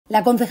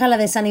La concejala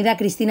de Sanidad,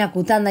 Cristina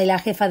Cutanda, y la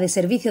jefa de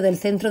servicio del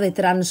Centro de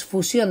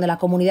Transfusión de la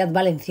Comunidad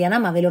Valenciana,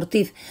 Mabel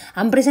Ortiz,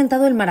 han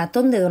presentado el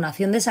Maratón de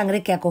Donación de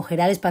Sangre que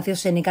acogerá el Espacio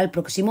Séneca el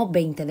próximo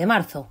 20 de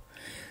marzo.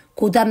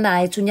 Cutanda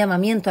ha hecho un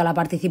llamamiento a la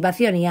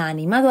participación y ha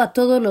animado a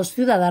todos los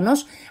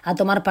ciudadanos a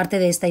tomar parte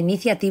de esta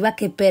iniciativa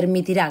que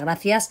permitirá,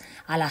 gracias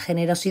a la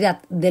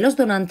generosidad de los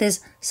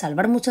donantes,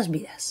 salvar muchas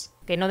vidas.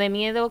 Que no dé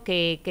miedo,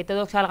 que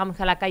todos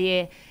salgamos a la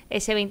calle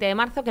ese 20 de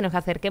marzo, que nos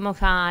acerquemos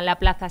a la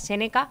Plaza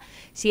Séneca.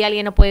 Si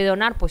alguien no puede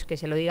donar, pues que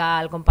se lo diga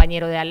al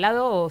compañero de al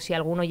lado, o si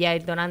alguno ya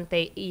es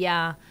donante y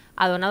ya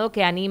ha donado,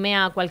 que anime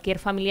a cualquier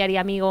familiar y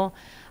amigo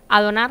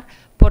a donar,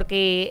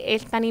 porque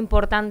es tan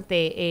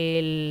importante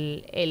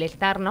el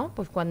estar, ¿no?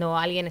 Pues cuando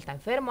alguien está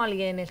enfermo,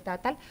 alguien está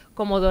tal,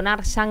 como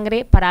donar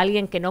sangre para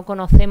alguien que no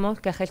conocemos,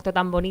 qué gesto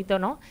tan bonito,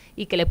 ¿no?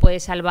 Y que le puede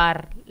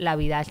salvar la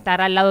vida,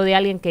 estar al lado de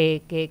alguien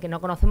que no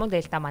conocemos de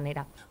esta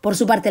manera. Por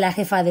su parte, la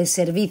jefa de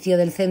servicio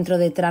del Centro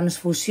de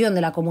Transfusión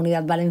de la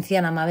Comunidad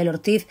Valenciana, Mabel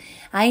Ortiz,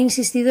 ha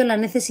insistido en la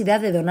necesidad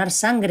de donar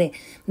sangre,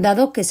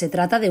 dado que se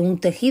trata de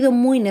un tejido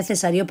muy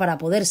necesario para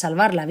poder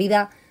salvar la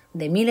vida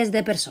de miles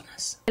de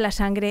personas. La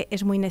sangre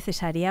es muy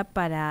necesaria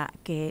para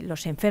que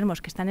los enfermos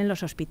que están en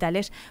los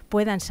hospitales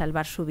puedan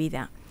salvar su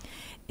vida.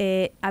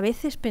 A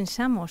veces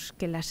pensamos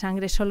que la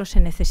sangre solo se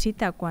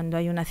necesita cuando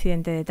hay un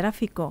accidente de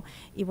tráfico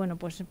y bueno,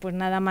 pues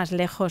nada más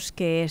lejos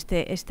que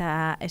este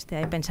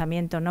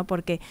pensamiento, ¿no?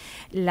 Porque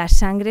la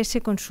sangre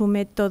se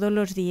consume todos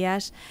los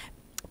días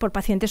por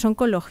pacientes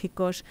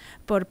oncológicos,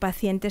 por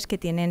pacientes que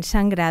tienen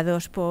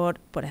sangrados, por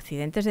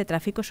accidentes de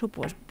tráfico,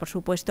 por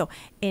supuesto,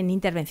 en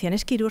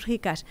intervenciones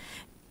quirúrgicas.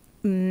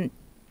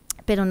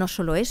 Pero no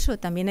solo eso,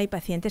 también hay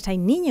pacientes, hay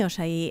niños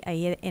ahí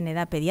en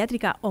edad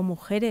pediátrica o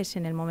mujeres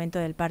en el momento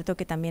del parto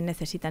que también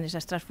necesitan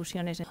esas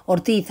transfusiones.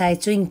 Ortiz ha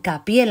hecho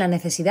hincapié en la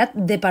necesidad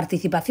de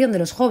participación de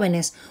los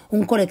jóvenes,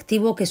 un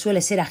colectivo que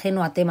suele ser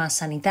ajeno a temas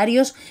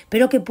sanitarios,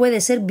 pero que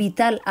puede ser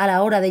vital a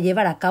la hora de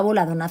llevar a cabo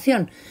la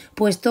donación,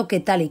 puesto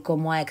que, tal y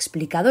como ha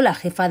explicado la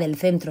jefa del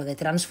Centro de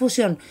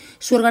Transfusión,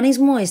 su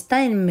organismo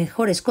está en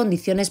mejores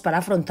condiciones para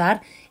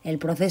afrontar el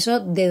proceso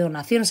de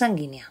donación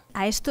sanguínea.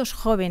 A estos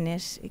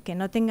jóvenes que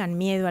no tengan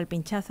miedo al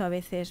pinchazo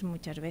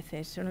muchas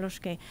veces, son los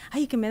que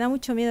me da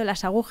mucho miedo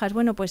las agujas.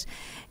 Bueno, pues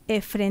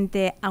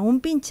frente a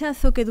un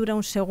pinchazo que dura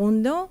un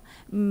segundo,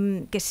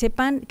 que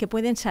sepan que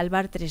pueden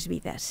salvar 3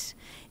 vidas.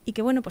 Y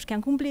que bueno, pues que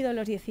han cumplido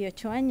los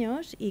 18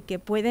 años y que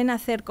pueden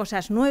hacer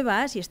cosas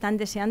nuevas y están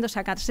deseando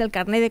sacarse el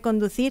carnet de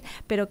conducir,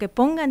 pero que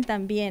pongan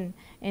también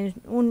en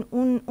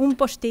un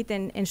post-it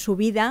en su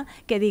vida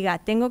que diga,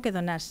 tengo que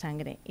donar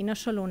sangre, y no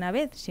solo una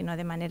vez, sino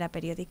de manera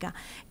periódica,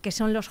 que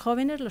son los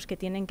jóvenes los que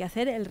tienen que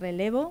hacer el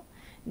relevo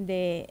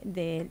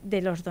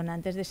de los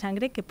donantes de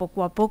sangre, que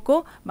poco a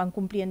poco van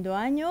cumpliendo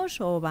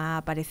años o va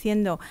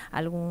apareciendo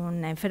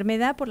alguna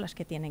enfermedad por las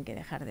que tienen que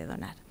dejar de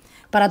donar.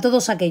 Para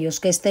todos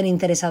aquellos que estén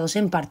interesados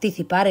en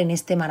participar en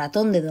este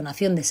maratón de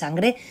donación de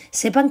sangre,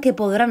 sepan que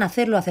podrán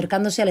hacerlo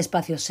acercándose al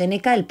Espacio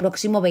Séneca el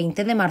próximo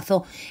 20 de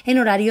marzo en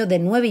horario de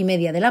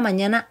 9:30 de la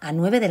mañana a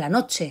 9 de la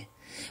noche.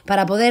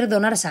 Para poder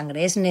donar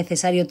sangre es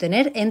necesario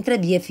tener entre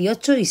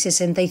 18 y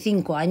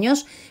 65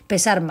 años,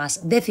 pesar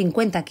más de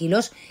 50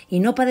 kilos y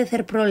no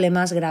padecer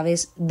problemas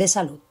graves de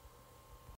salud.